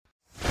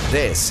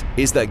This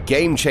is the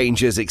Game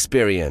Changers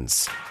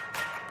Experience.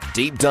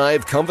 Deep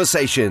dive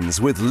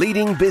conversations with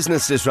leading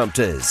business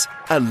disruptors,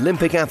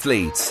 Olympic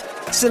athletes,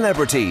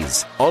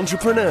 celebrities,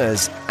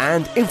 entrepreneurs,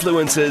 and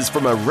influencers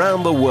from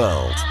around the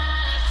world.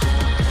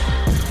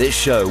 This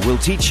show will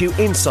teach you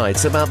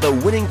insights about the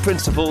winning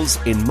principles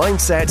in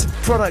mindset,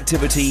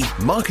 productivity,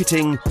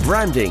 marketing,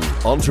 branding,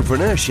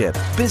 entrepreneurship,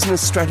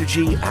 business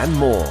strategy, and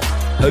more.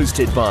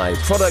 Hosted by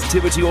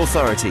Productivity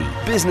Authority,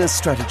 business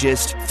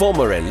strategist,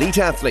 former elite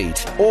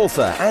athlete,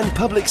 author, and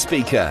public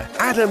speaker,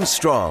 Adam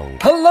Strong.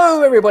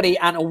 Hello, everybody,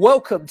 and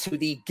welcome to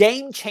the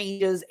Game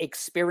Changers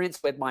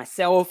Experience with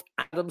myself,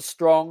 Adam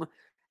Strong.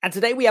 And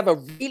today we have a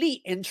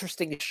really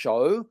interesting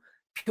show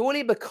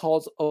purely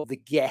because of the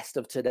guest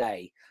of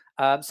today.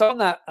 Someone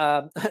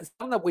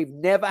that we've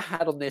never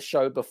had on this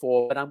show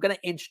before, but I'm going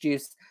to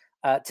introduce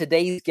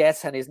today's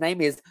guest, and his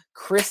name is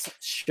Chris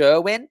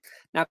Sherwin.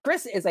 Now,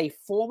 Chris is a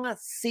former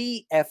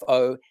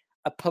CFO,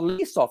 a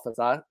police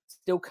officer,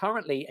 still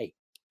currently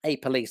a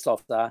police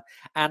officer,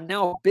 and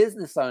now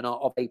business owner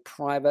of a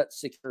private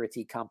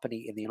security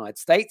company in the United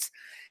States.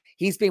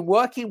 He's been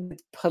working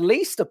with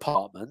police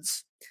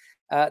departments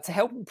to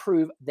help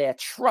improve their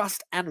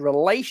trust and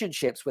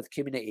relationships with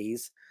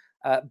communities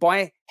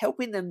by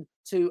helping them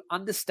to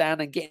understand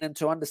and getting them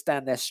to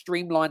understand their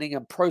streamlining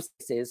and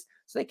processes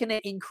so they can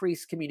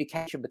increase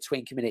communication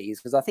between communities,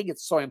 because I think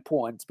it's so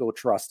important to build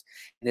trust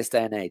in this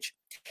day and age.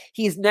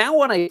 He's now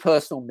on a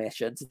personal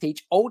mission to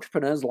teach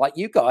entrepreneurs like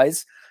you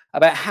guys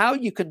about how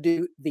you can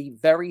do the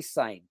very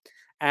same.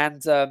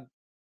 And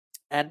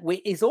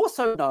he's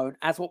also known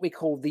as what we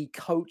call the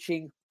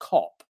coaching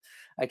cop.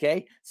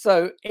 Okay,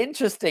 so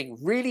interesting,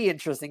 really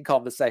interesting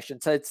conversation.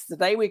 So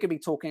today we're going to be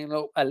talking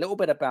a little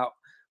bit about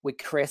with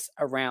Chris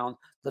around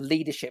the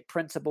leadership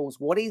principles,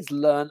 what he's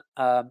learned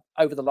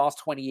over the last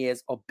 20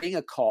 years of being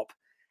a cop,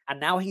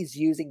 and now he's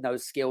using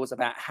those skills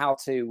about how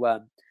to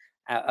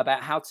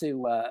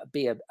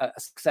be a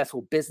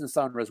successful business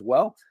owner as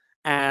well.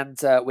 And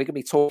we're going to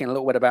be talking a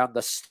little bit about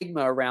the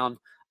stigma around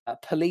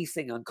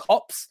policing and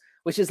cops,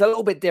 which is a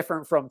little bit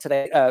different from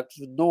today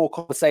normal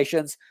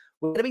conversations.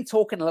 We're going to be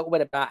talking a little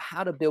bit about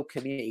how to build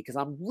community, because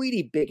I'm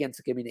really big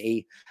into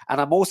community,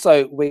 and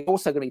we're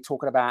also going to be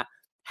talking about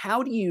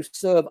how do you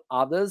serve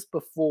others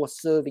before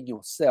serving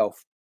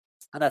yourself?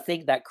 And I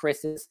think that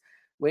Chris is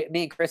going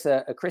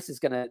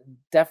to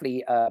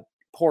definitely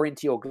pour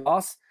into your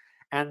glass,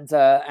 and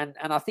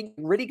I think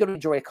you're really going to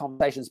enjoy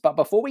conversations. But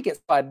before we get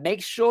started,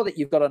 make sure that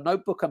you've got a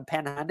notebook and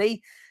pen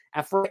handy.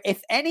 And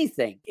if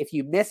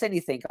you miss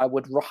anything, I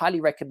would highly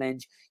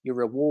recommend you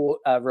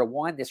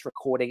rewind this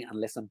recording and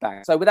listen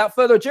back. So without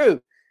further ado,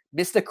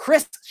 Mr.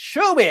 Chris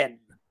Sherwin.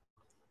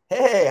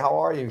 Hey, how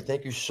are you?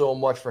 Thank you so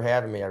much for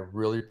having me. I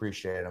really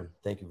appreciate it.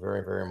 Thank you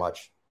very, very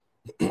much.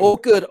 All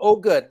good, all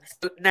good.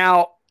 So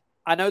now,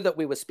 I know that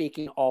we were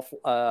speaking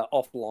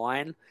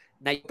offline.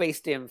 Now, you're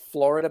based in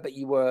Florida, but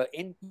you've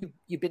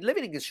been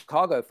living in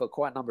Chicago for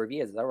quite a number of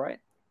years. Is that right?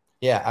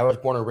 Yeah, I was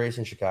born and raised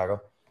in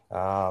Chicago.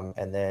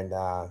 And then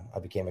I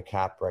became a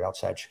cop right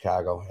outside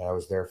Chicago. And I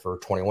was there for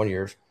 21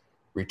 years,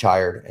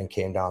 retired, and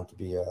came down to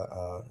be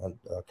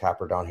a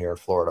copper down here in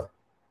Florida.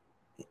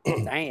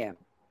 Damn.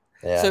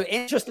 Yeah. So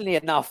interestingly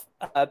enough,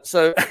 I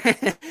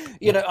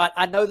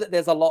know that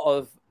there's a lot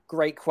of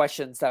great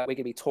questions that we're going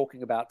to be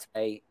talking about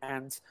today.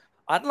 And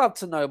I'd love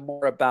to know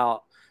more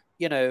about,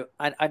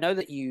 I know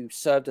that you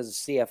served as a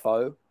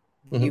CFO,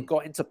 you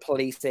got into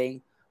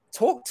policing.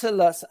 Talk to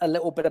us a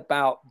little bit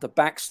about the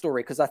backstory,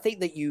 because I think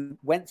that you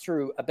went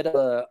through a bit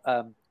of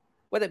a,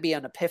 whether it be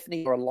an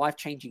epiphany or a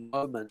life-changing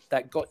moment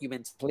that got you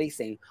into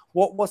policing.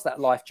 What was that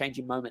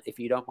life-changing moment, if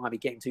you don't mind me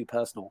getting too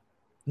personal?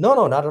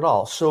 No, not at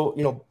all. So,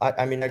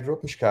 I grew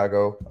up in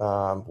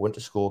Chicago, went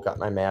to school, got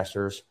my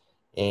master's,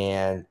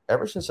 and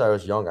ever since I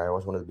was young, I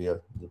always wanted to be a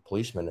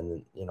policeman.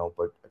 And,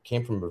 but I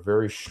came from a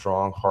very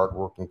strong,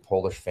 hardworking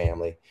Polish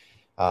family.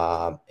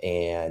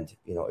 And,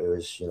 it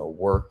was,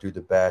 work, do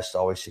the best,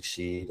 always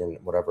succeed, and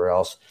whatever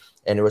else.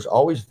 And it was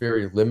always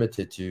very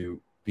limited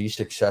to be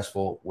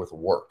successful with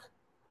work,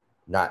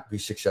 not be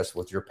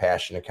successful with your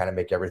passion and kind of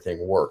make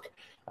everything work.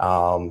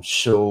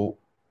 So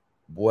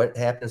what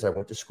happened is I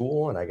went to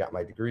school and I got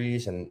my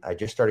degrees, and I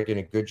just started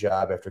getting good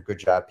job after good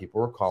job. People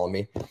were calling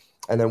me.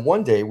 And then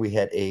one day we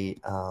had a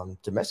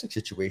domestic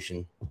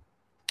situation,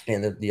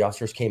 and the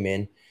officers came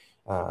in.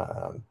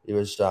 It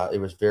was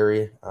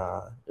very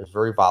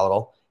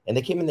volatile, and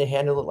they came in, they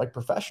handled it like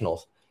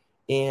professionals.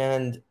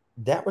 And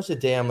that was a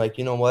day I'm like,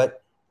 you know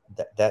what,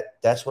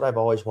 that's what I've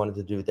always wanted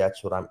to do.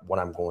 That's what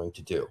I'm going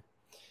to do.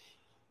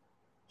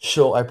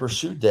 So I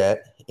pursued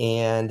that.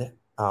 And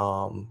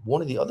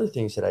one of the other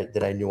things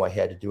that I knew I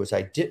had to do is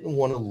I didn't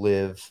want to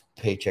live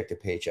paycheck to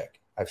paycheck.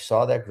 I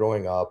saw that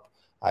growing up.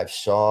 I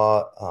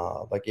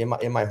saw like in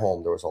my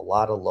home, there was a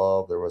lot of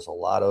love. There was a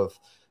lot of,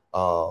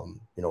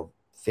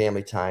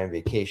 family time,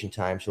 vacation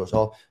time. So it's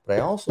all, but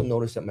I also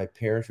noticed that my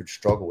parents would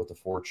struggle with the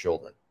 4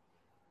 children.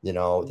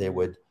 They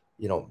would,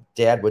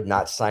 Dad would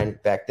not sign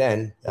back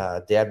then.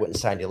 Dad wouldn't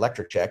sign the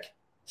electric check.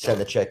 send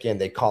the check in,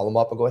 they call them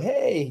up and go,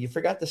 hey, you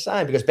forgot to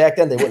sign, because back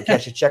then they wouldn't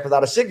cash a check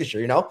without a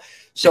signature,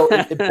 So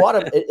it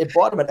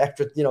bought them an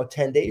extra,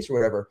 10 days or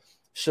whatever.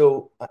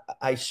 So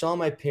I saw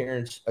my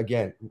parents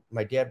again.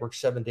 My dad worked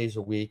 7 days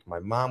a week. My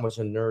mom was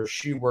a nurse.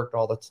 She worked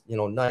all the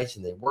nights,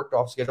 and they worked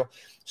off schedule.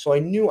 So I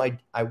knew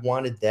I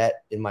wanted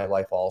that in my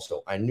life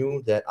also. I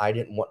knew that I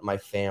didn't want my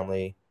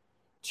family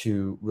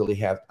to really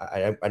have.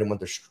 I didn't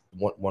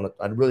want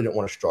I really didn't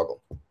want to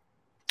struggle.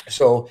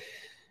 So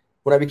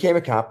when I became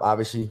a cop,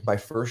 obviously my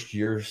first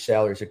year's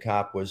salary as a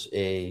cop was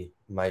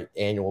my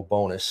annual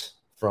bonus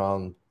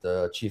from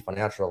the chief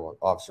financial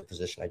officer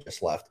position I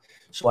just left.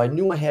 So I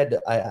knew I had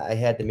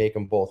to make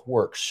them both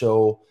work.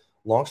 So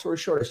long story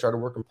short, I started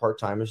working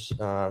part-time as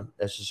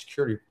a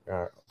security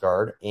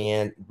guard,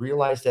 and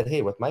realized that,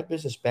 hey, with my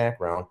business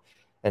background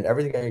and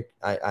everything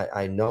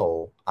I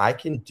know, I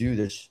can do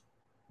this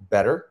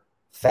better,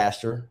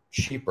 faster,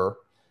 cheaper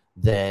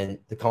than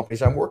the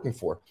companies I'm working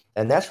for.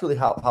 And that's really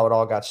how it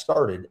all got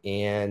started.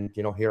 And,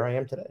 here I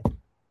am today.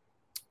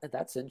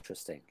 That's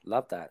interesting.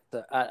 Love that.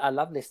 I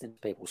love listening to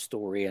people's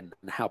story and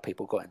how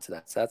people got into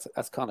that. So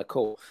that's kind of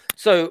cool.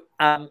 So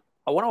I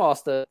want to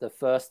ask the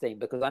first thing,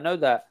 because I know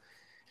that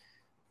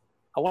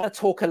I want to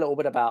talk a little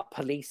bit about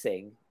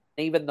policing,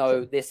 even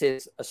though this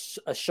is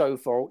a show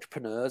for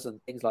entrepreneurs and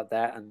things like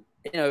that.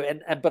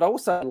 And, but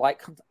also I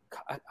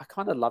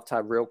kind of love to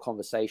have real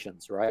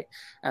conversations, right?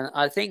 And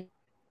I think,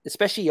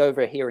 especially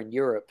over here in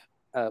Europe,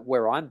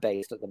 where I'm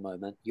based at the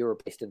moment, you're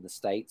based in the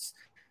States.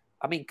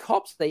 I mean,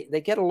 cops, they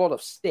get a lot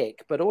of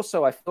stick, but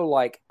also I feel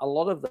like a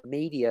lot of the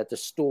media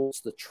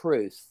distorts the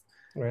truth,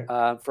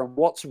 right, from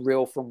what's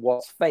real from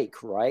what's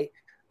fake, right?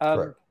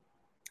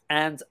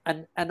 And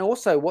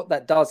also what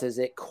that does is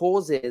it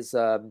causes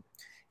I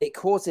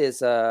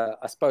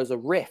suppose, a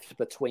rift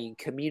between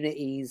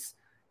communities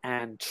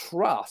and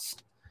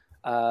trust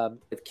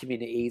with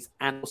communities,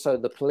 and also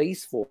the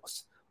police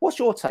force. What's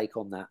your take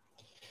on that?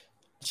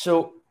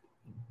 So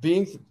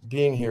being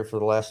here for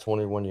the last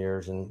 21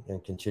 years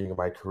and continuing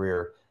my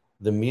career,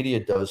 the media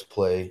does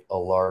play a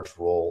large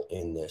role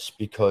in this,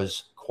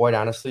 because quite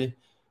honestly,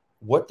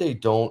 what they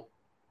don't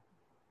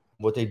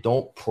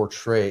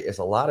portray is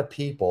a lot of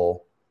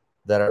people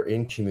that are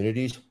in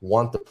communities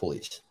want the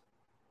police.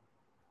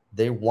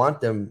 They want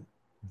them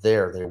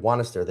there. They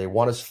want us there. They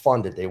want us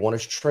funded. They want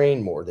us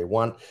trained more. They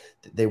want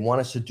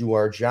us to do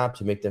our job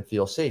to make them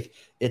feel safe.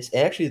 It's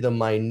actually the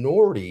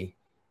minority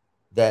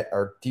that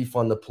are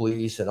defund the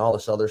police and all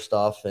this other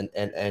stuff and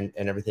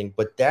everything,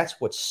 but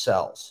that's what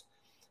sells.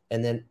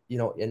 And then,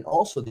 and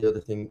also the other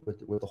thing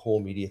with the whole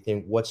media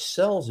thing, what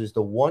sells is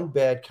the one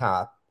bad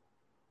cop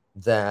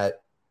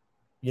that,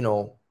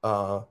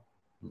 the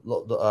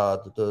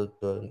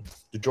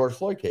George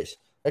Floyd case.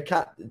 That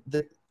cop,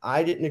 that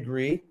I didn't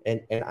agree,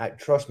 and I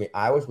trust me,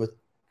 I was with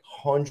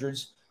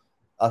hundreds,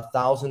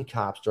 1,000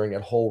 cops during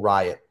that whole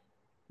riot.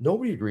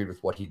 Nobody agreed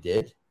with what he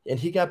did. And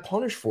he got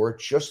punished for it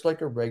just like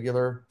a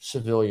regular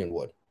civilian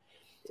would.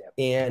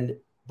 Yeah.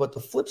 But the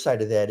flip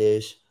side of that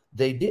is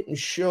they didn't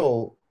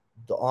show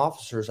the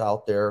officers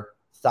out there,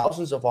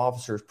 thousands of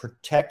officers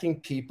protecting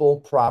people,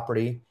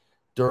 property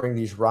during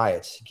these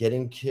riots,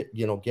 getting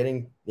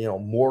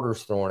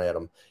mortars thrown at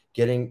them,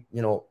 getting,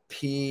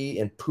 pee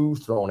and poo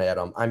thrown at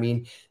them. I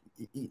mean,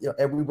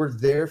 and we were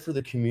there for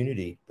the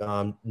community,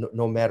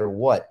 no matter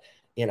what.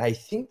 And I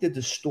think the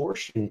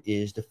distortion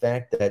is the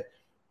fact that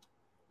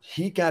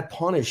he got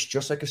punished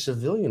just like a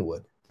civilian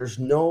would. There's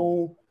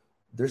nothing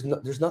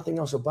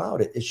else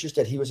about it. It's just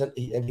that he was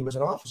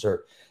an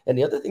officer. And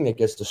the other thing that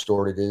gets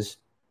distorted is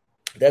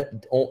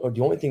that the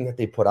only thing that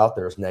they put out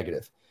there is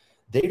negative.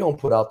 They don't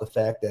put out the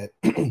fact that,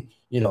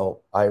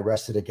 I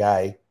arrested a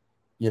guy,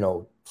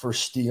 for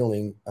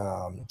stealing,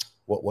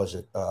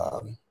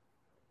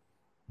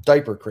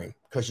 diaper cream,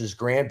 because his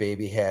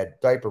grandbaby had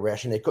diaper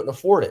rash and they couldn't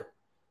afford it.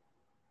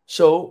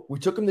 So we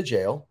took him to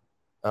jail,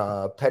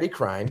 petty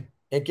crime.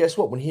 And guess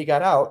what? When he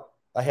got out,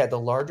 I had the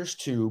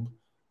largest tube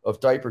of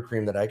diaper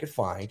cream that I could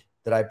find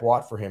that I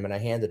bought for him, and I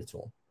handed it to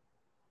him.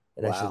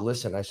 And wow. I said,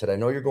 listen, I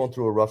know you're going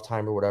through a rough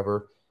time or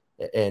whatever,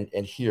 and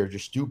here,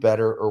 just do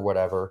better or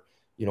whatever,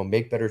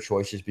 make better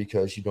choices,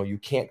 because, you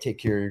can't take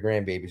care of your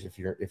grandbabies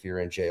if you're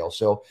in jail.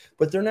 So,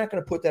 but they're not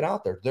going to put that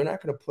out there. They're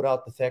not going to put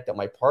out the fact that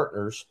my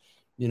partners,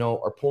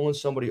 are pulling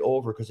somebody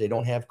over because they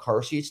don't have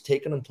car seats,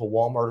 taking them to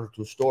Walmart or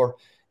to a store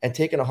and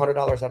taking $100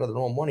 out of their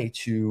own money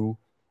to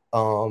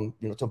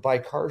buy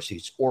car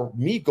seats, or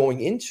me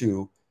going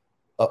into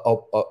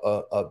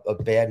a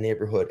bad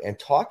neighborhood and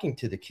talking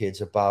to the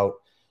kids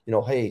about,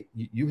 hey,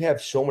 you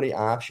have so many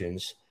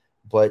options,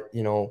 but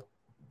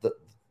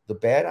the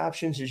bad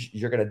options is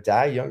you're going to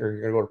die younger.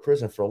 You're going to go to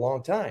prison for a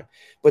long time,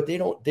 but they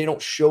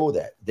don't show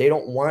that. They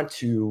don't want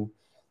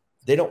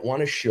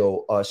to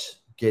show us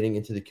getting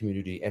into the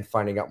community and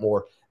finding out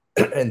more.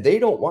 And they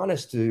don't want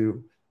us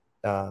to,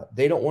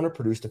 they don't want to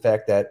produce the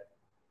fact that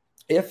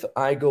if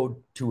I go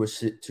to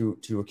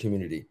a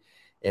community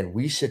and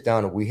we sit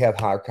down and we have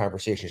hard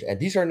conversations, and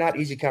these are not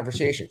easy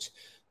conversations,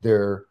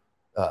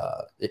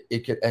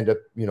 it could end up,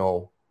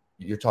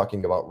 you're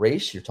talking about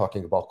race, you're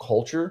talking about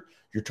culture,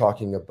 You're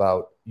talking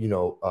about,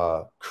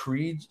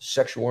 creed,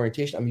 sexual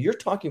orientation. I mean, you're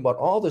talking about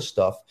all this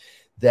stuff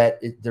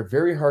they're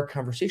very hard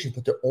conversations,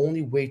 but the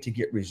only way to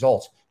get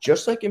results,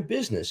 just like in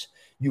business,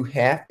 you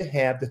have to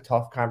have the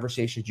tough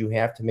conversations. You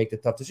have to make the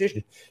tough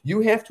decisions.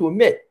 You have to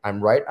admit, I'm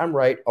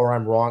right, or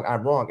I'm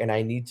wrong, and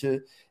I need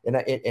to, and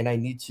I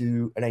need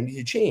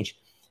to change.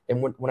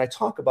 And when I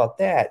talk about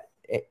that,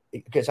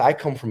 because I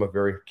come from a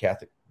very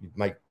Catholic,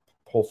 my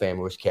whole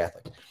family was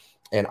Catholic,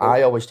 and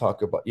I always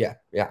talk about,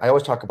 I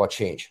always talk about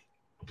change.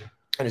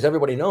 And as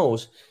everybody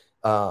knows,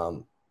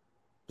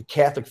 the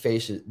Catholic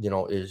faith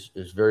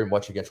is very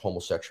much against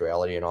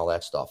homosexuality and all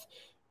that stuff.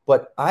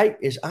 But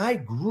as I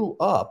grew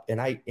up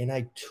and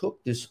I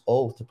took this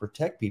oath to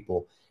protect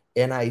people,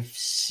 and I've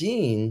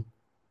seen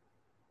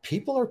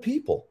people are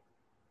people.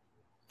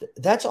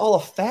 That's all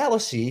a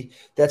fallacy.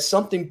 That's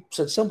something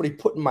that somebody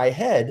put in my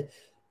head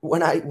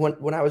when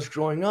I was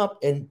growing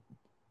up, and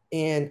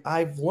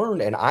I've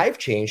learned and I've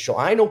changed. So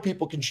I know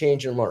people can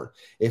change and learn.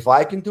 If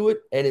I can do it,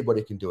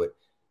 anybody can do it.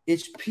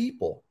 It's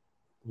people.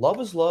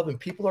 Love is love, and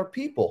people are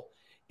people.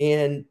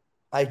 And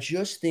I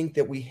just think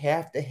that we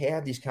have to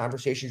have these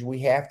conversations. We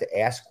have to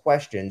ask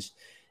questions,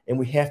 and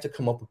we have to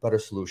come up with better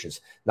solutions.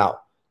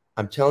 Now,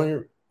 I'm telling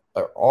you,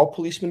 are all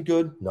policemen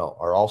good? No.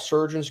 Are all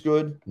surgeons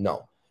good?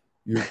 No.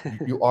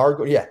 You are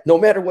good. Yeah. No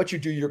matter what you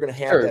do, you're going to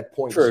have that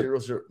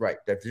 0.00, right?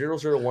 That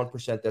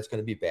 0.001%. That's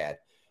going to be bad.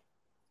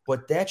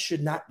 But that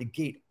should not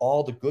negate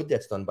all the good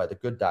that's done by the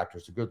good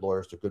doctors, the good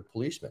lawyers, the good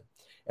policemen.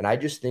 And I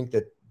just think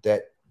that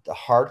the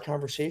hard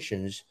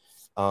conversations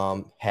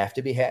have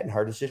to be had, and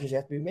hard decisions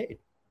have to be made.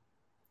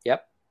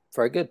 Yep.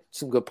 Very good.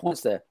 Some good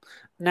points there.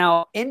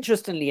 Now,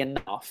 interestingly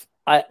enough,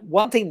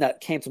 one thing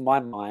that came to my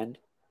mind,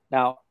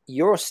 now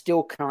you're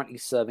still currently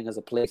serving as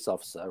a police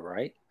officer,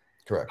 right?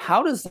 Correct.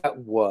 How does that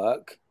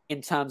work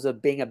in terms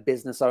of being a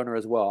business owner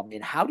as well? I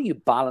mean, how do you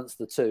balance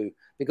the two?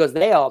 Because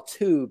they are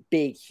two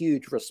big,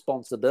 huge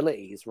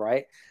responsibilities,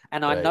 right?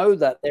 And I know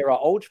that there are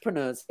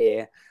entrepreneurs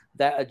here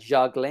that are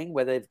juggling,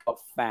 whether they've got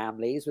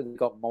families, whether they've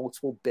got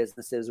multiple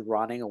businesses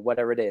running or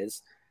whatever it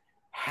is.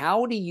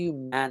 How do you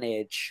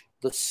manage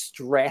the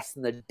stress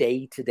and the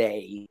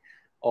day-to-day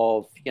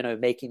of,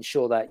 making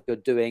sure that you're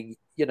doing,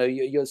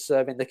 you're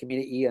serving the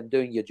community and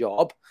doing your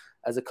job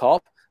as a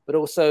cop, but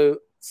also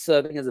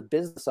serving as a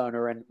business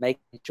owner and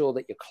making sure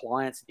that your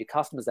clients and your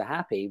customers are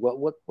happy?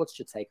 What's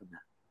your take on that?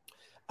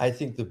 I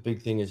think the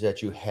big thing is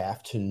that you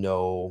have to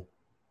know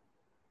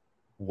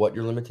what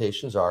your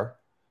limitations are.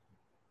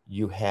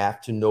 You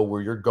have to know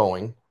where you're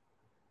going.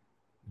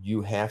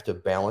 You have to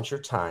balance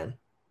your time.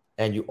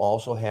 And you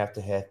also have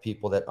to have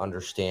people that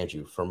understand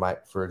you.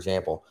 For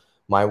example,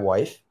 my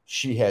wife,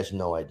 she has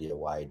no idea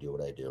why I do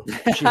what I do.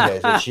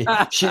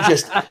 She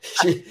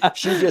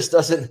just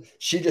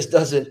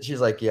doesn't.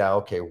 She's like, yeah,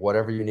 okay,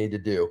 whatever you need to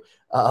do.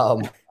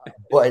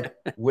 But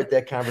with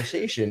that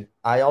conversation,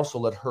 I also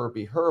let her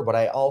be her, but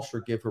I also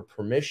give her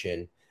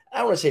permission. I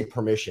don't want to say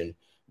permission,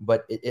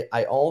 but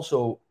I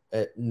also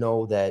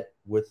know that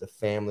with the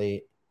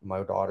family,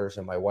 my daughters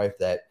and my wife,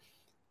 that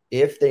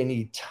if they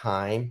need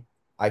time,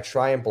 I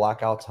try and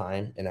block out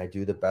time, and I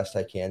do the best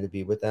I can to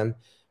be with them.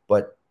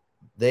 But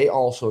they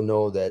also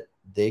know that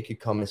they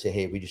could come and say,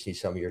 hey, we just need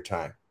some of your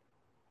time.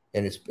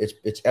 And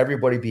it's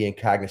everybody being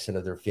cognizant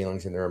of their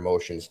feelings and their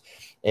emotions.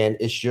 And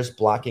it's just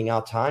blocking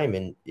out time.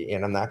 And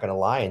I'm not going to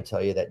lie and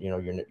tell you that,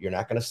 you're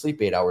not going to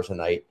sleep 8 hours a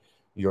night.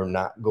 You're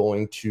not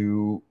going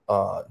to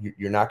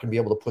be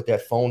able to put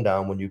that phone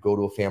down when you go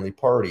to a family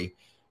party.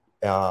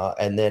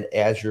 And then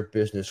as your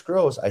business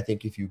grows, I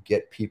think if you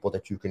get people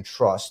that you can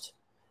trust,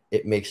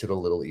 it makes it a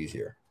little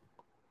easier.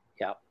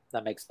 Yeah,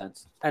 that makes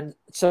sense. And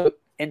so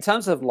in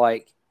terms of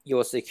like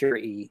your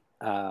security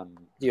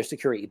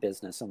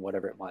business and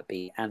whatever it might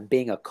be, and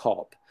being a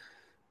cop,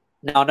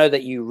 now I know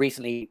that you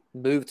recently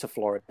moved to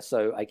Florida,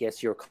 so I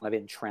guess you're kind of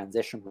in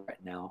transition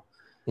right now.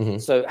 Mm-hmm.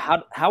 So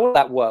how will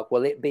that work?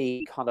 Will it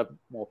be kind of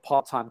more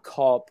part-time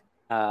cop,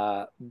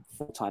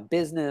 full-time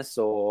business,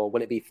 or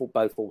will it be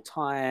both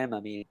full-time?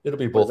 I mean, it'll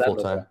be both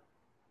full-time.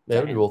 Yeah,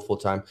 it'll be both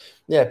full-time.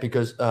 Yeah,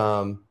 because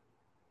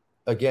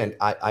again,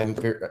 I'm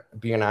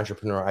being an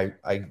entrepreneur.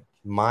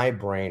 My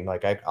brain,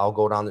 like I'll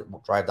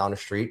drive down the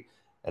street,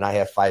 and I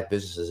have 5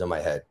 businesses in my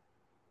head.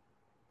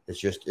 It's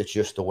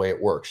just the way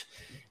it works.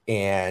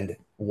 And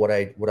one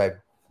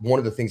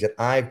of the things that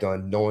I've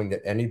done, knowing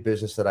that any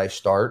business that I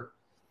start,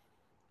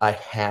 I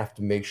have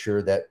to make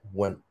sure that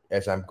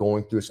as I'm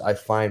going through this, I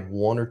find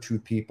 1 or 2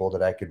 people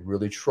that I could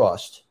really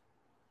trust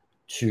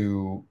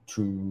to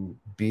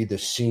be the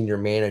senior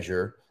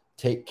manager,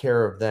 take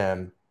care of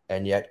them,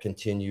 and yet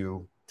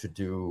continue to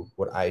do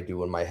what I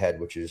do in my head,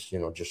 which is,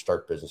 just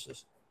start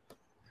businesses.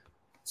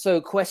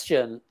 So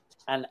question,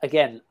 and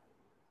again,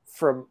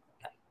 from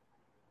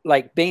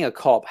like being a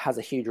cop has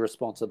a huge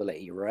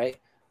responsibility, right?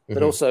 Mm-hmm.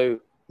 But also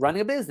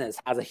running a business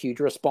has a huge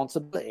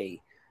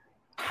responsibility.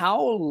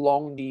 How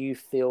long do you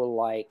feel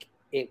like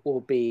it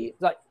will be,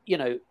 like,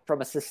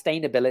 from a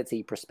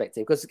sustainability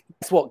perspective? Because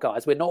guess what,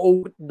 guys? We're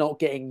not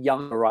getting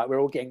younger, right? We're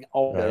all getting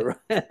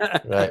older.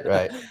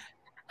 Right.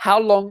 How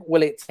long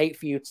will it take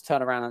for you to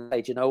turn around and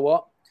say, do you know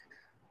what?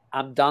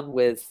 I'm done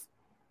with,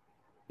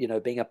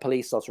 being a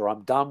police officer.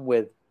 I'm done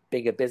with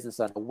being a business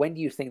owner. When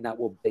do you think that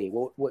will be?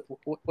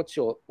 What's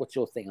your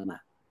thing on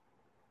that?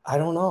 I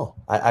don't know.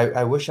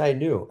 I wish I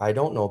knew. I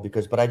don't know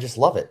but I just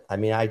love it. I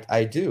mean,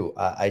 I do.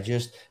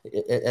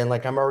 And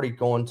like, I'm already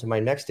going to my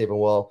next statement.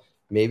 Well,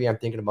 maybe I'm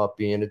thinking about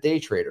being a day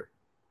trader,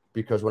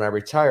 because when I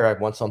retire, I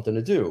want something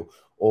to do,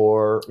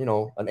 or,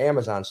 an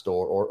Amazon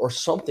store or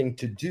something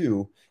to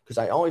do, because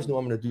I always know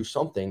I'm going to do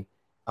something.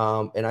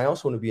 And I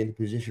also want to be in the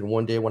position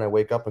one day when I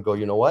wake up and go,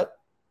 you know what?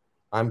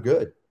 I'm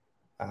good.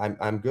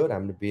 I'm good.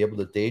 I'm going to be able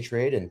to day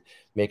trade and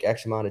make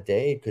X amount a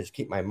day, because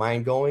keep my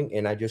mind going.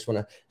 And I just want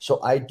to, so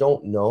I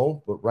don't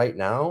know, but right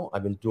now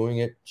I've been doing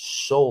it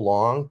so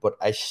long, but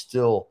I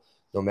still,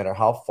 no matter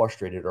how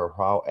frustrated or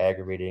how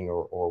aggravating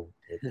or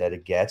that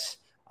it gets,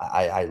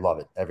 I love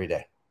it every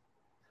day.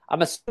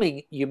 I'm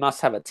assuming you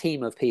must have a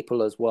team of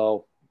people as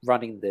well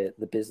running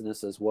the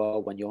business as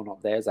well when you're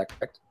not there. Is that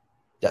correct?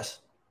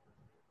 Yes.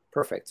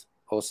 Perfect.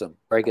 Awesome.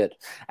 Very good.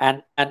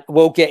 And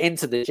we'll get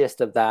into the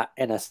gist of that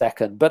in a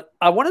second. But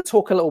I want to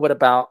talk a little bit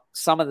about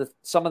some of the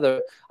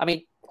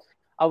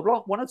I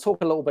want to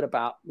talk a little bit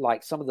about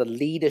like some of the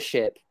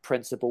leadership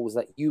principles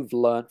that you've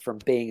learned from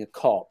being a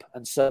cop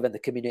and serving the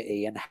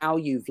community, and how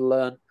you've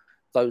learned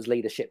those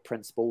leadership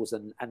principles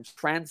and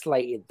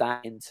translated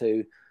that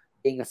into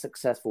being a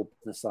successful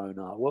business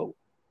owner. Well,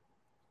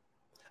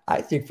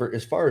 I think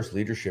as far as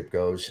leadership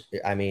goes,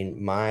 I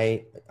mean,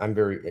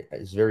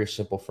 it's very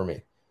simple for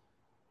me.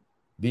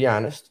 Be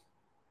honest,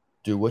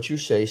 do what you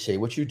say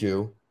what you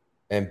do,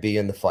 and be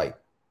in the fight.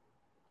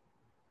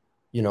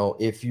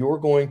 If you're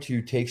going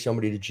to take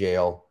somebody to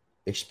jail,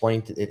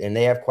 explain to it, and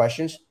they have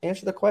questions,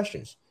 answer the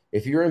questions.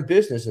 If you're in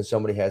business and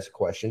somebody has a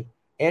question,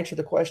 answer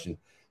the question.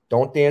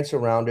 Don't dance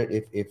around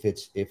it. If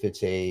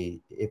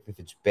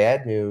it's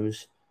bad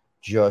news,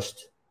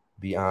 just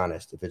be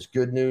honest. If it's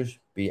good news,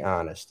 be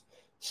honest.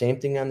 Same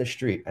thing on the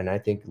street. And I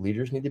think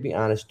leaders need to be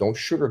honest. Don't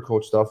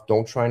sugarcoat stuff.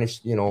 Don't try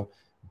to,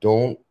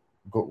 don't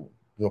go,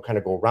 kind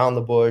of go around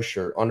the bush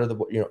or under the,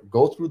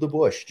 go through the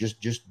bush.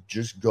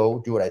 Just go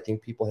do it. I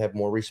think people have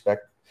more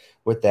respect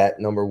with that,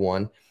 number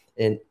one.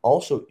 And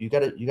also you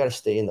gotta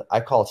stay I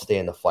call it stay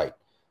in the fight.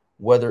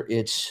 Whether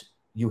it's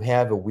you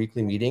have a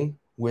weekly meeting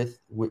with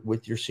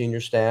your senior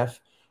staff,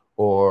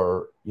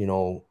 or,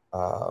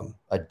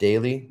 a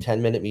daily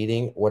 10-minute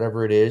meeting,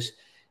 whatever it is.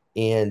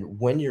 And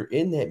when you're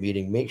in that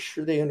meeting, make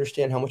sure they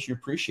understand how much you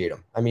appreciate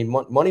them. I mean,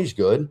 money's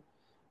good,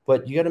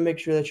 but you got to make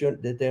sure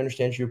that they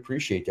understand you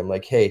appreciate them.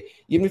 Like, hey,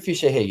 even if you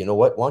say, hey, you know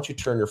what? Why don't you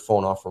turn your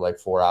phone off for like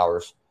 4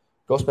 hours?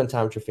 Go spend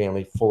time with your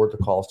family. Forward the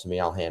calls to me.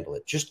 I'll handle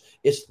it.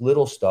 It's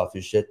little stuff.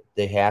 Is that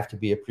they have to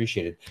be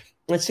appreciated.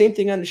 And same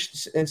thing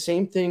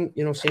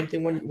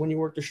when you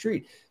work the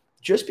street.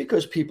 Just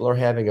because people are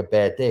having a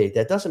bad day,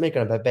 that doesn't make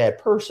them a bad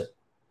person.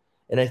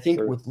 And I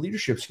think with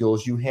leadership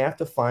skills, you have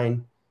to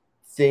find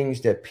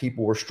things that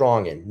people were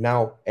strong in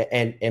now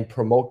and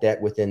promote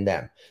that within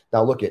them.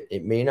 Now, look,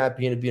 it may not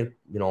be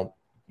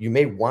you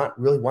may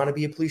really want to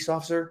be a police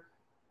officer,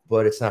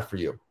 but it's not for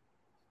you.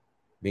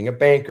 Being a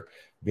banker,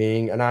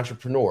 being an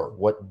entrepreneur,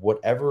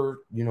 whatever,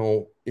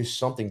 is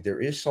something.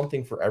 There is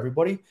something for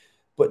everybody,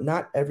 but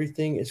not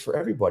everything is for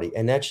everybody.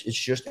 And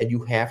and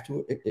you have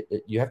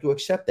to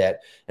accept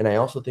that. And I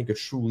also think a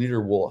true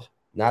leader will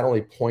not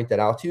only point that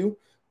out to you,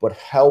 but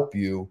help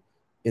you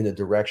in the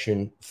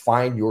direction,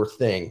 find your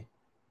thing,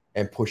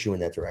 and push you in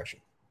that direction.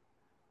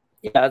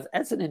 Yeah,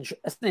 that's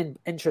an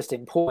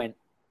interesting point,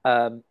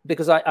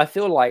 because I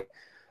feel like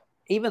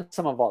even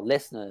some of our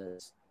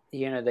listeners,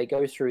 they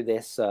go through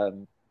this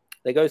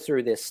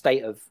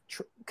state of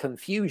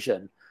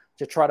confusion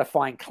to try to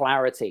find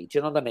clarity. Do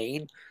you know what I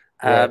mean?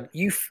 Right.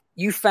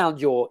 You found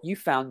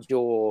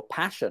your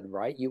passion,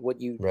 right?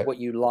 What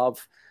you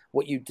love,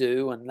 what you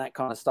do, and that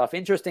kind of stuff.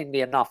 Interestingly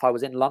enough, I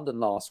was in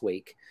London last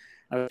week.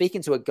 I was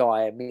speaking to a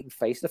guy, meeting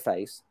face to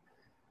face.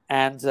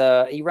 And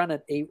he ran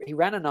an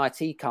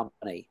IT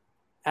company.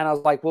 And I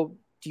was like, well,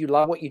 do you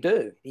love what you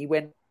do? He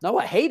went, no,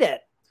 I hate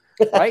it.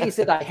 Right? He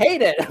said, I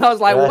hate it. And I was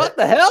like, what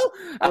the hell?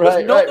 That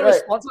was not the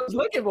response I was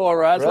looking for.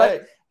 Right? I was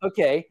like,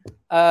 okay.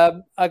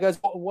 I goes,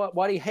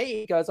 why do you hate it?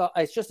 He goes,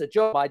 it's just a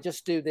job. I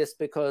just do this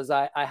because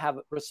I have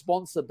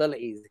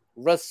responsibilities,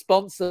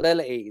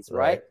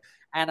 right?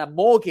 And a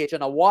mortgage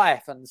and a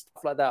wife and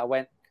stuff like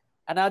that.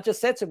 And I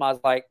just said to him, I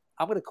was like,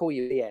 I'm going to call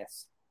you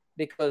BS.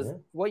 Because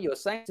what you're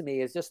saying to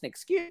me is just an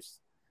excuse,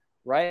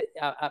 right?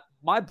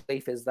 My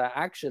belief is that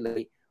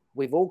actually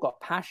we've all got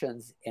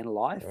passions in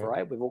life,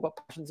 right? We've all got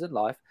passions in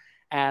life.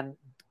 And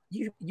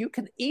you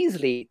can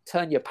easily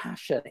turn your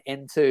passion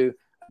into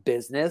a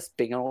business,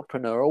 being an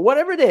entrepreneur, or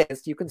whatever it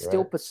is. You can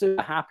still pursue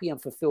a happy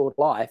and fulfilled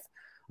life.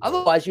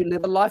 Otherwise, you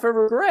live a life of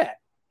regret.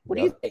 What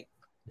do you think?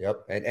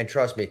 Yep. And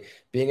trust me,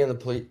 being in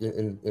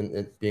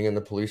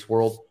the police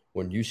world,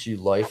 when you see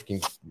life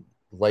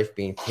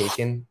being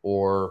taken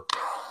or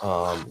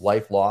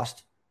life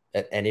lost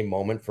at any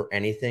moment for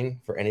anything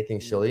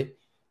silly,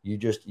 you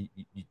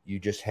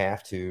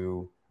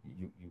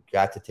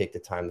got to take the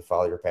time to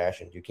follow your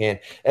passion. You can.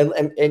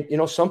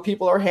 And some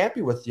people are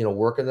happy with,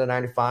 working the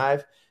 9 to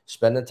 5.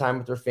 spending time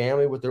with their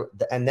family,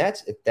 and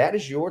if that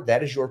is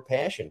your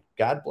passion,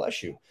 God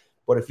bless you.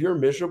 But if you're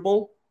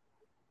miserable,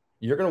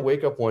 you're going to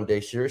wake up one day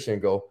seriously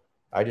and go,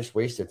 I just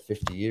wasted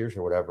 50 years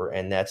or whatever.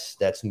 And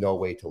that's no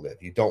way to live.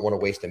 You don't want to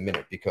waste a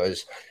minute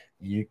because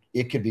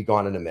it could be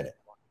gone in a minute.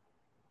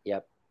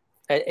 Yep.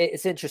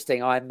 It's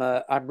interesting.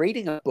 I'm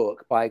reading a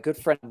book by a good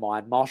friend of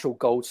mine, Marshall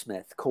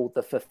Goldsmith, called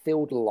The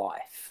Fulfilled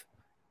Life.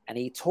 And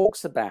he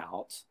talks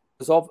about,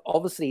 because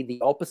obviously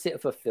the opposite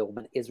of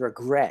fulfillment is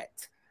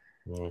regret.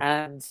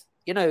 And,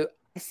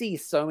 I see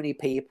so many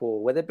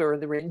people, whether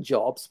they're in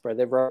jobs, whether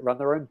they run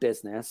their own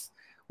business,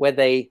 where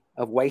they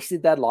have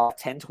wasted their life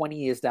 10, 20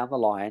 years down the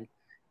line,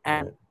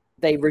 and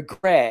they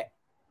regret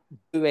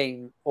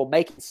doing or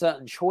making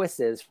certain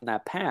choices from their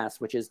past,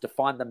 which has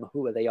defined them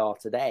who they are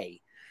today.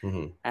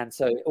 And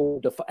so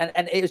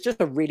and it was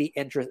just a really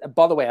interesting, and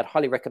by the way, I'd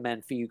highly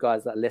recommend for you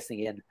guys that are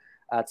listening in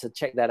to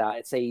check that out.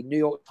 It's a New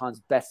York Times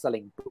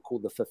best-selling book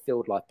called The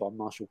Fulfilled Life by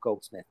Marshall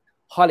Goldsmith.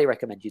 Highly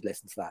recommend you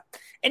listen to that.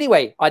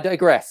 Anyway, I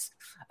digress.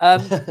 I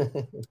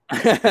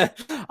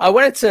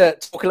wanted to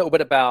talk a little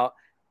bit about,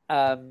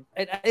 and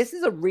this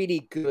is a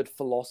really good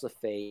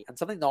philosophy and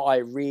something that I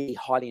really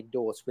highly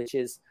endorse, which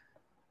is,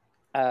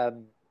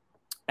 and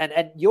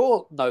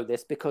you'll know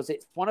this because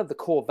it's one of the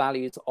core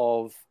values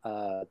of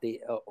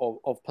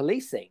of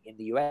policing in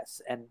the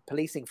US and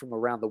policing from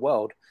around the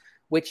world,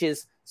 which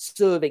is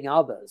serving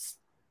others.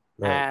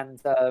 Right.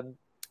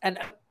 And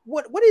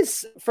what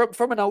is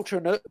from an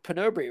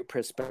entrepreneurial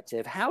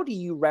perspective, how do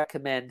you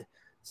recommend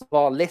some of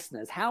our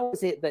listeners? How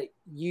is it that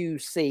you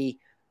see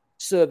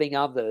serving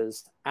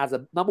others as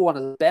number one,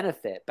 as a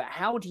benefit, but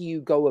how do you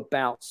go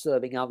about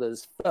serving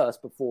others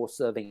first before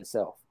serving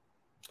yourself?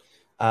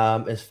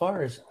 As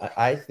far as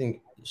I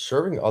think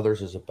serving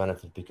others is a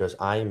benefit because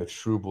I am a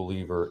true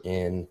believer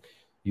in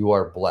you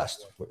are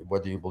blessed,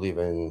 whether you believe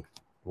in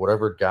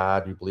whatever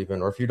God you believe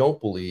in, or if you don't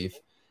believe,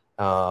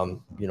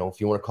 if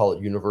you want to call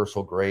it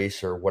universal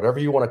grace or whatever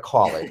you want to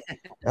call it,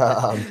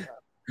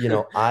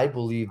 I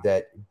believe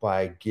that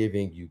by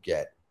giving you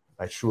get.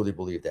 I truly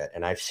believe that,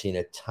 and I've seen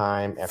it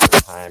time after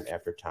time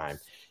after time.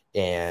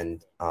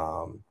 And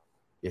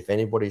if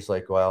anybody's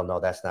like, well, no,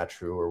 that's not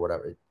true or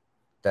whatever,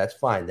 that's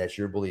fine. That's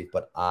your belief.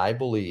 But I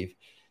believe,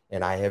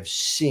 and I have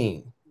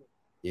seen,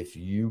 if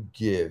you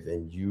give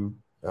and you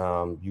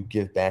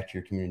give back to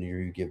your community, or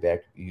you give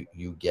back,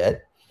 you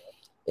get.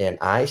 And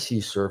I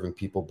see serving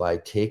people by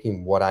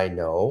taking what I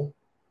know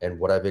and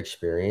what I've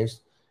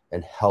experienced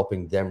and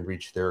helping them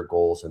reach their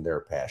goals and their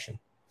passion.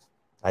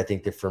 I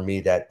think that for me,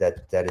 that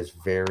is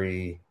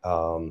very,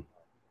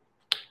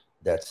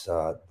 that's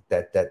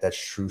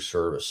true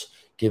service,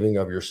 giving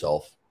of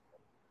yourself.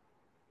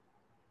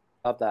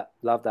 Love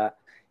that.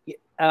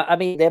 I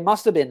mean, there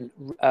must have been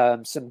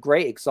some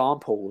great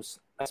examples,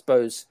 I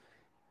suppose.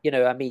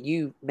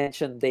 You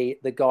mentioned the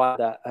guy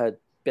that had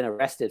been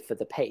arrested for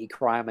the petty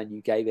crime, and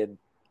you gave him,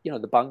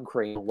 the bun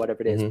cream or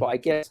whatever it is. But I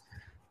guess,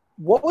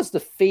 what was the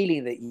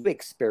feeling that you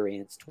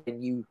experienced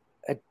when you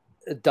had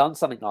done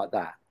something like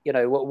that?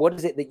 What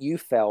is it that you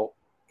felt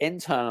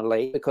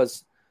internally?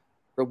 Because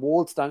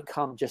rewards don't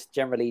come just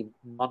generally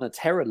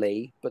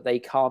monetarily, but they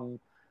come,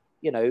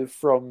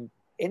 from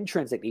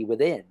intrinsically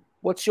within.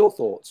 What's your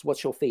thoughts?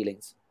 What's your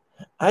feelings?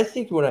 I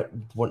think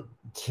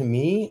to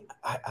me,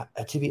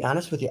 to be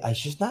honest with you, it's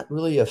just not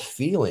really a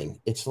feeling.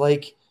 It's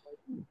like,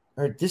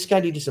 all right, this guy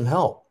needed some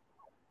help.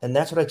 And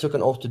that's what I took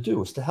an oath to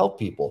do, is to help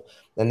people.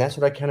 And that's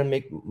what I kind of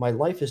make my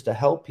life, is to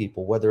help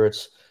people, whether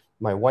it's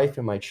my wife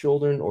and my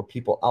children or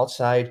people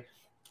outside.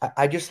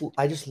 I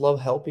just love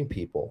helping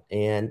people,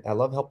 and I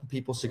love helping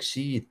people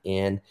succeed.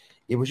 And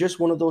it was just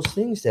one of those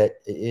things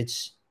that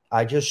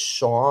I just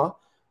saw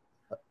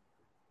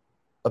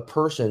a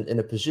person in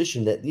a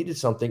position that needed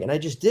something, and I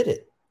just did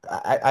it.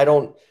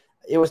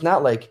 It was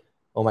not like,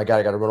 oh my God,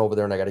 I got to run over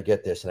there and I got to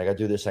get this and I got to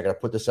do this. And I got to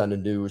put this on the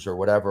news or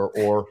whatever,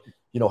 or,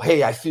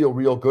 hey, I feel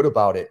real good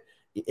about it.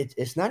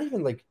 It's not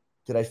even like,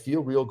 did I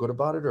feel real good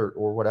about it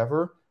or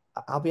whatever?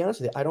 I'll be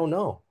honest with you. I don't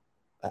know.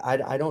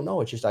 I don't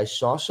know. It's just, I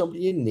saw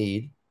somebody in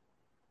need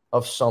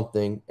of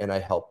something and I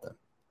helped them.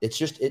 It's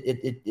just,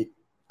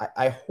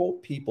 I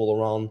hope people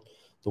around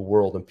the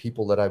world and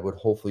people that I would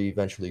hopefully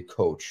eventually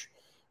coach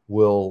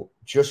will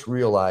just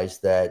realize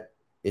that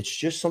it's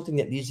just something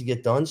that needs to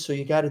get done. So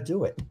you got to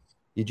do it.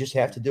 You just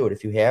have to do it.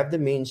 If you have the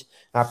means,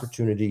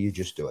 opportunity, you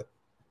just do it.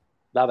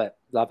 Love it.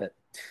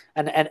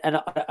 And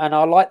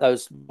I like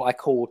those, what I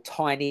call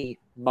tiny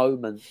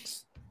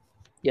moments,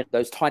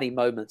 those tiny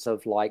moments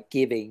of like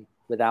giving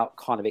without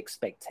kind of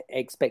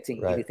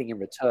expecting right. anything in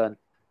return,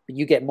 but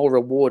you get more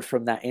reward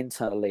from that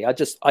internally. I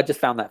just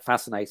found that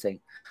fascinating.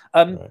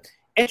 Right.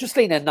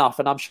 Interesting enough,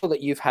 and I'm sure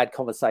that you've had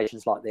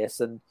conversations like this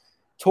and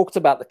talked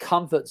about the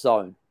comfort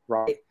zone,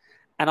 right?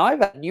 And I've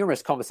had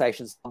numerous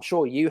conversations, I'm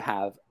sure you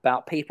have,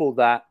 about people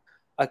that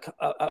are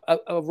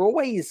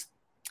always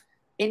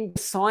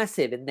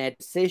indecisive in their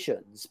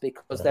decisions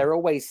because right. they're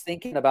always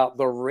thinking about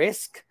the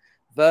risk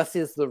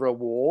versus the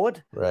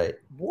reward. Right.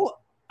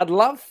 I'd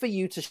love for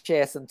you to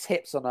share some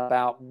tips on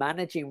about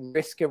managing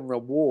risk and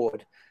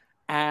reward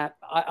And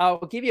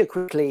I'll give you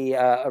quickly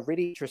a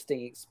really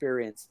interesting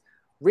experience.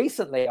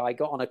 Recently, I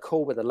got on a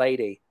call with a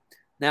lady.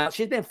 Now,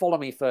 she's been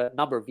following me for a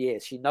number of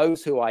years. She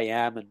knows who I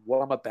am and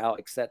what I'm about,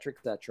 et cetera,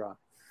 et cetera.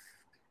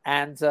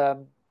 And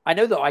I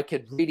know that I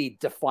could really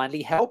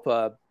divinely help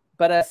her.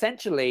 But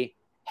essentially,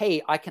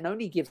 hey, I can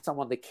only give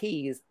someone the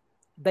keys.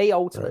 They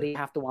ultimately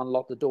have to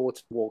unlock the door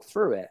to walk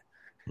through it.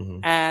 Mm-hmm.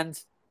 And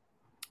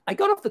I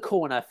got off the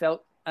call and I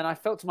felt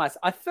to myself,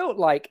 I felt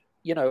like,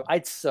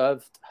 I'd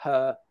served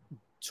her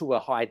to a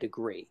high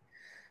degree.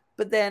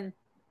 But then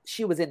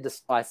she was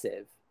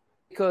indecisive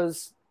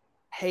because,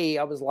 hey,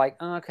 I was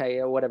like, okay,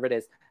 or whatever it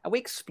is. And we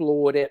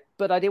explored it,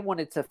 but I didn't want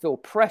it to feel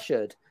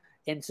pressured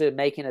into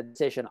making a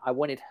decision. I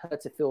wanted her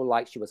to feel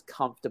like she was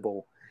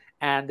comfortable.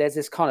 And there's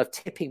this kind of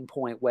tipping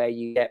point where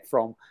you get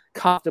from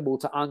comfortable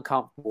to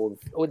uncomfortable,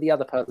 or the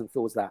other person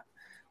feels that.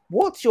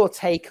 What's your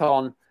take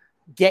on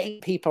getting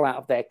people out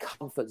of their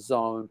comfort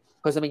zone?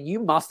 Because, I mean, you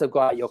must have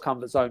got out of your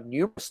comfort zone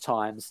numerous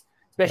times,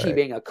 especially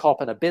being a cop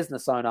and a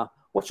business owner.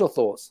 What's your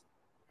thoughts?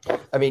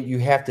 I mean, you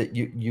have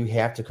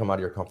to come out of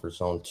your comfort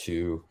zone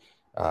to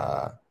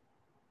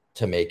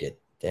make it.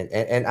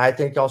 And I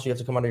think also you have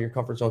to come out of your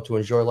comfort zone to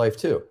enjoy life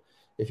too.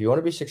 If you want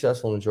to be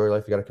successful and enjoy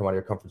life, you got to come out of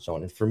your comfort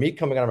zone. And for me,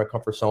 coming out of my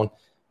comfort zone,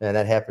 and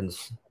that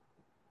happens,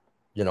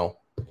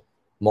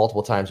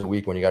 multiple times a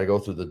week when you got to go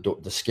through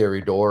the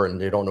scary door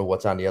and they don't know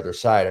what's on the other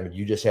side. I mean,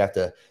 you just have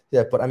to,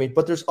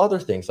 but there's other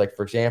things. Like,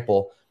 for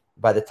example,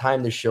 by the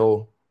time the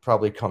show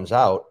probably comes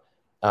out,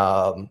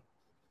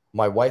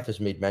 my wife has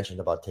made mention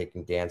about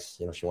taking dance.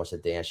 She wants to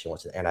dance.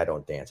 And I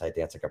don't dance. I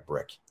dance like a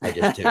brick. I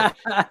just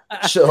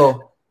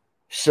do.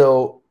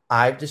 So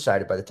I've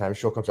decided by the time the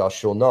show comes out,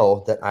 she'll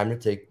know that I'm going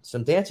to take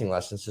some dancing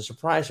lessons to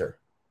surprise her.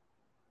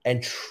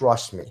 And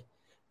trust me,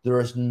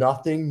 there is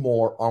nothing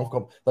more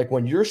uncomfortable. Like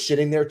when you're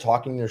sitting there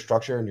talking to your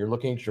instructor and you're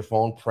looking at your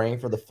phone, praying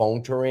for the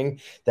phone to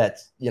ring that,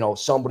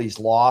 somebody's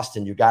lost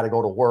and you got to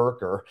go to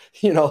work, or,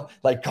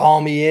 like,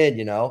 call me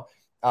in,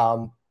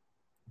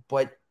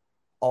 but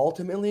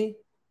ultimately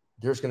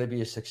there's going to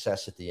be a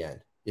success at the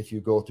end. If you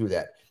go through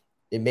that,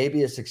 it may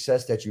be a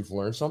success that you've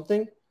learned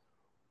something,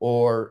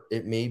 or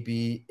it may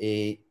be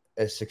a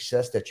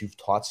success that you've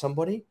taught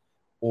somebody,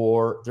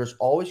 or there's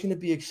always going to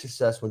be a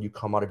success when you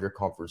come out of your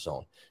comfort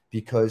zone,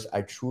 because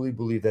I truly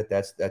believe that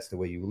that's the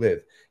way you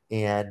live.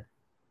 And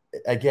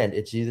again,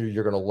 it's either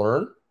you're going to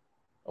learn,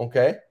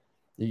 okay?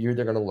 You're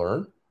either going to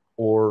learn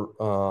or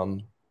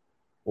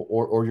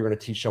you're going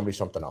to teach somebody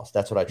something else.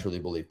 That's what I truly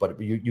believe. But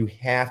you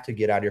have to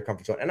get out of your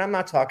comfort zone. And I'm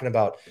not talking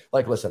about,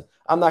 like, listen,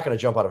 I'm not going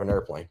to jump out of an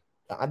airplane.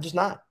 I'm just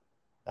not.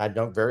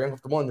 I'm very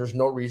uncomfortable, and there's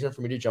no reason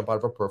for me to jump out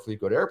of a perfectly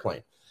good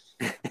airplane.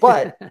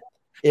 But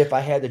if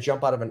I had to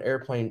jump out of an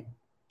airplane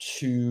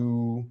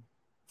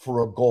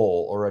for a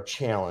goal or a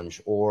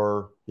challenge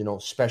or,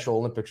 Special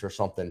Olympics or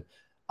something,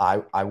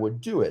 I would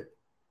do it.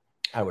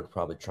 I would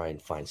probably try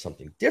and find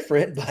something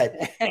different,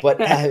 but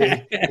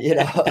I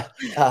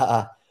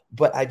mean,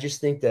 but I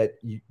just think that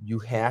you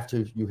have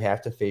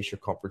to face your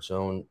comfort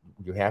zone.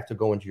 You have to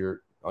go into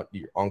your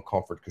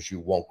uncomfort, because you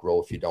won't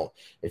grow if you don't.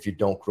 If you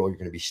don't grow, you're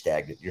going to be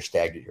stagnant. You're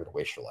stagnant. You're going to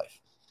waste your life.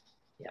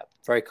 Yeah,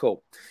 very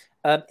cool.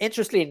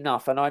 Interestingly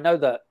enough, and I know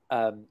that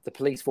the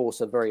police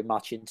force are very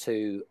much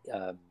into,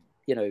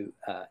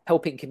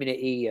 helping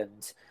community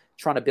and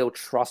trying to build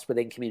trust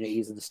within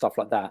communities and stuff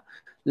like that.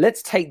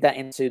 Let's take that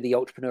into the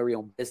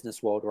entrepreneurial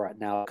business world right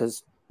now,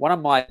 because one of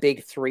my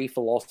big 3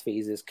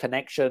 philosophies is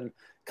connection,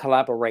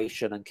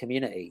 collaboration, and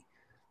community.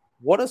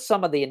 What are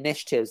some of the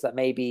initiatives that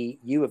maybe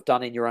you have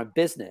done in your own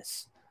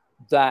business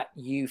that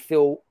you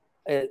feel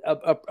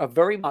are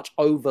very much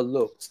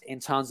overlooked in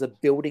terms of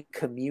building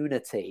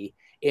community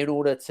in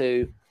order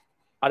to,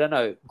 I don't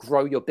know,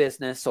 grow your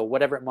business or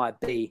whatever it might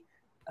be?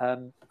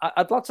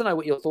 I'd love to know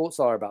what your thoughts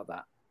are about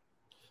that.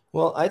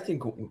 Well, I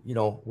think,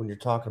 when you're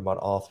talking about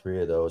all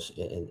 3 of those,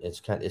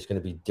 it's going to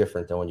be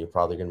different than when you're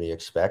probably going to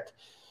expect.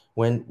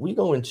 When I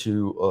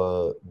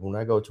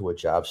go to a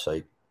job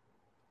site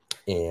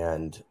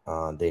and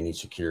they need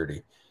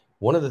security,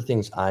 one of the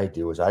things I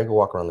do is I go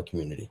walk around the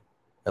community,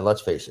 and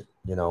let's face it,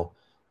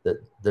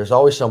 that there's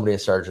always somebody in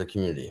charge of the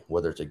community,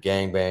 whether it's a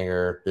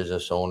gangbanger,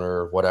 business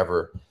owner,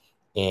 whatever.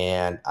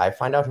 And I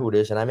find out who it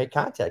is, and I make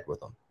contact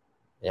with them.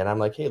 And I'm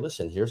like, hey,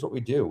 listen, here's what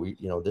we do.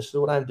 This is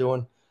what I'm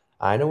doing.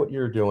 I know what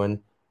you're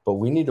doing, but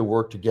we need to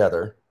work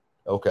together,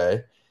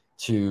 okay,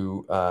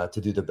 to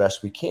do the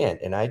best we can.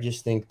 And I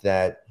just think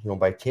that,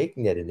 by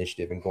taking that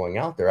initiative and going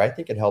out there, I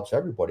think it helps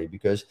everybody,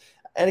 because,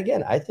 and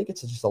again, I think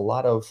it's just a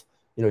lot of,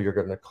 you're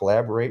going to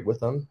collaborate with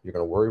them. You're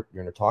going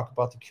to talk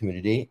about the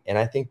community. And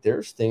I think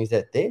there's things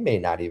that they may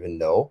not even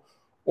know,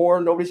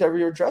 or nobody's ever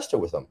addressed it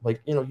with them.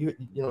 Like, you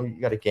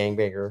got a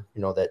gangbanger,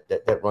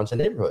 that runs a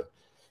neighborhood.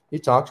 You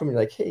talk to them, you're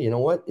like, hey, you know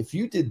what? If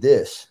you did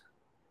this,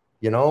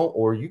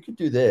 or you could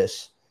do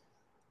this,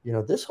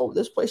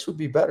 this place would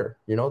be better.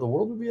 The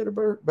world would be at a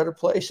better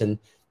place. And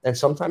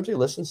sometimes they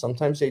listen,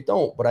 sometimes they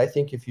don't. But I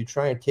think if you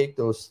try and take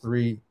those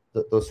three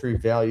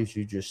values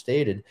you just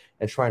stated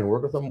and try and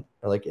work with them,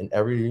 like in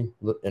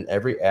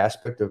every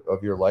aspect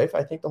of your life,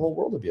 I think the whole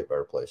world would be a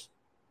better place.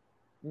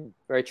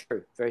 Very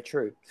true. Very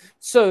true.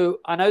 So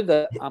I know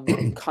that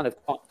I'm kind of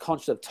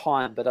conscious of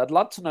time, but I'd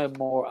love to know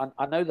more.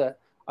 I know that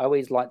I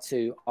always like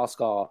to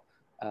ask our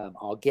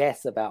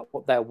guests about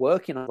what they're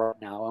working on right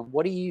now, and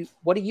what are you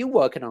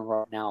working on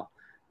right now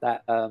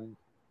that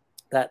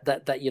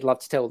that you'd love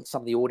to tell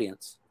some of the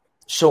audience?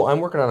 So I'm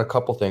working on a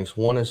couple things.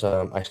 One is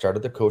I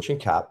started the Coaching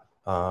Cap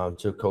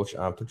to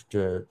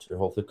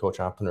hopefully coach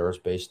entrepreneurs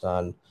based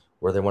on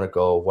where they want to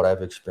go, what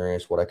I've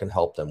experienced, what I can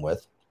help them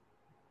with.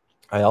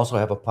 I also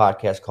have a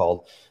podcast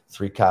called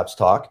Three Cops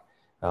Talk.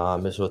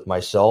 It's with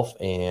myself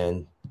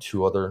and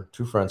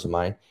two friends of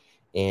mine.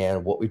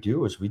 And what we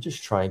do is we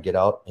just try and get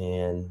out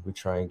and we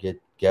try and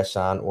get guests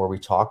on, or we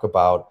talk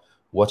about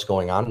what's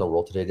going on in the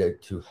world today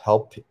to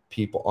help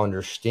people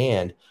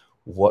understand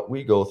what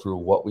we go through,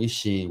 what we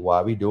see,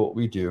 why we do what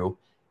we do,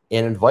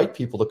 and invite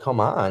people to come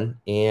on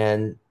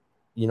and,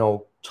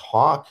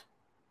 talk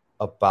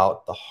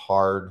about the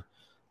hard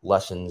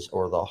lessons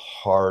or the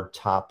hard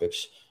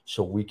topics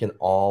so we could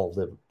all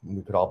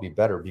be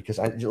better. Because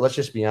let's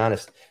just be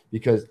honest,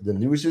 because the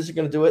news isn't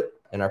going to do it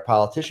and our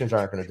politicians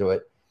aren't going to do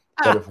it.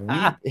 But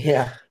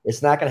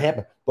it's not going to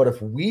happen. But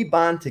if we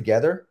bond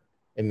together,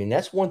 I mean,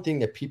 that's one thing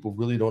that people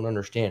really don't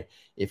understand.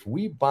 If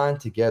we bond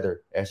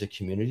together as a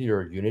community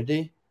or a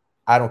unity,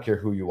 I don't care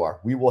who you are,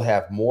 we will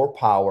have more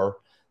power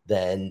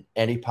than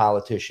any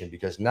politician,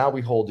 because now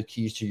we hold the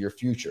keys to your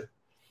future.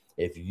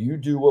 If you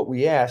do what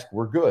we ask,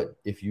 we're good.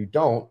 If you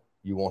don't,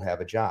 you won't have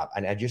a job.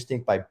 And I just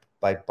think by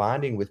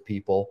bonding with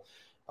people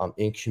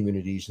in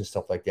communities and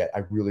stuff like that, I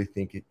really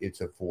think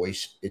it's a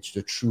voice. It's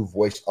the true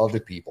voice of the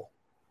people.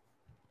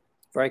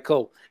 Very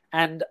cool.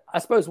 And I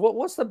suppose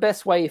what's the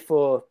best way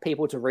for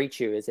people to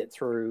reach you? Is it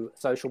through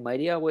social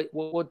media? What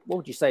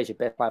would you say is your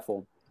best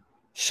platform?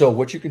 So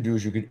what you can do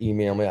is you can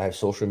email me. I have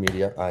social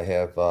media. I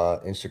have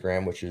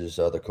Instagram, which is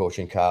the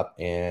Coaching Cop,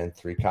 and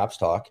Three Cops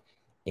Talk.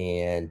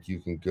 And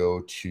you can go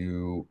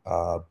to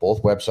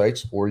both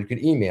websites, or you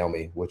can email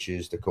me, which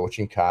is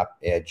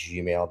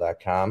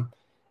thecoachingcop@gmail.com.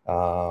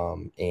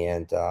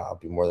 And I'll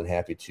be more than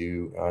happy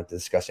to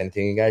discuss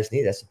anything you guys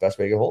need. That's the best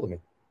way to get a hold of me.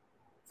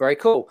 Very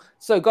cool.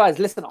 So guys,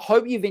 listen, I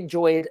hope you've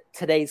enjoyed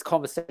today's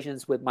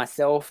conversations with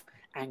myself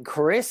and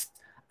Chris.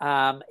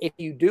 If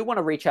you do want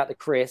to reach out to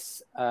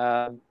Chris,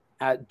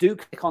 do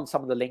click on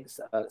some of the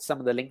links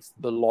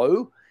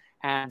below,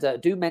 and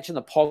do mention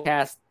the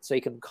podcast so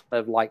you can kind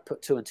of like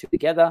put two and two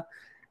together.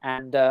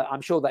 And I'm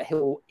sure that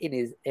he'll,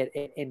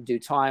 in due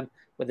time,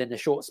 within a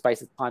short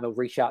space of time, he'll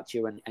reach out to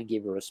you and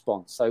give you a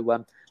response.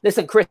 So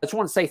listen, Chris, I just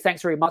want to say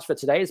thanks very much for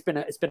today. It's been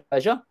a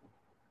pleasure.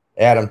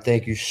 Adam,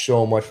 thank you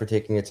so much for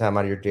taking the time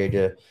out of your day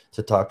to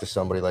talk to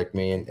somebody like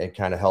me and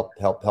kind of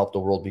help the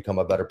world become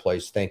a better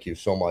place. Thank you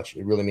so much.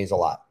 It really means a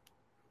lot.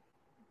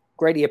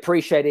 Greatly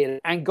appreciate it.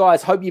 And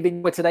guys, hope you've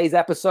enjoyed today's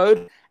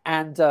episode.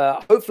 And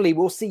hopefully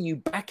we'll see you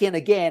back in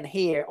again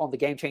here on the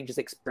Game Changers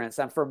Experience.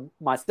 And from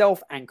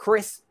myself and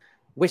Chris,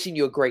 wishing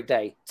you a great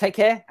day. Take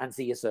care and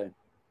see you soon.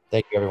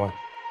 Thank you, everyone.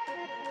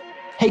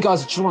 Hey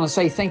guys, I just want to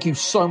say thank you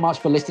so much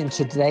for listening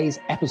to today's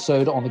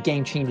episode on the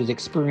Game Changers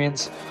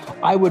Experience.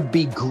 I would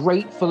be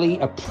gratefully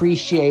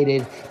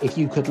appreciated if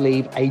you could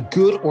leave a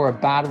good or a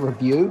bad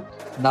review.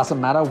 It doesn't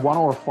matter, 1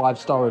 or a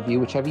 5-star review,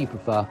 whichever you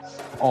prefer,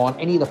 on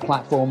any of the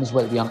platforms,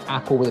 whether it be on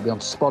Apple, whether it be on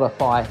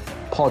Spotify,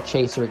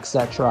 Podchaser,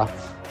 etc.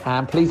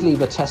 And please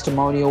leave a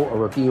testimonial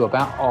or review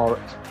about our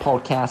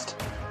podcast.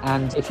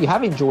 And if you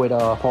have enjoyed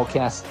our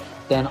podcast,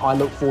 then I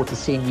look forward to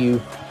seeing you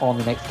on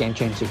the next Game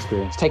Changers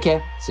Experience. Take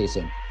care, see you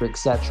soon,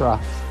 etc.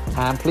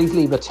 And please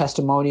leave a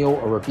testimonial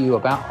or review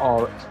about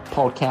our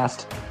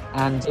podcast.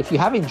 And if you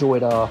have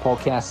enjoyed our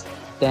podcast,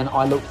 then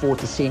I look forward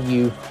to seeing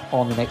you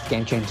on the next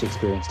Game Changers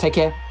Experience. Take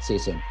care, see you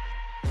soon.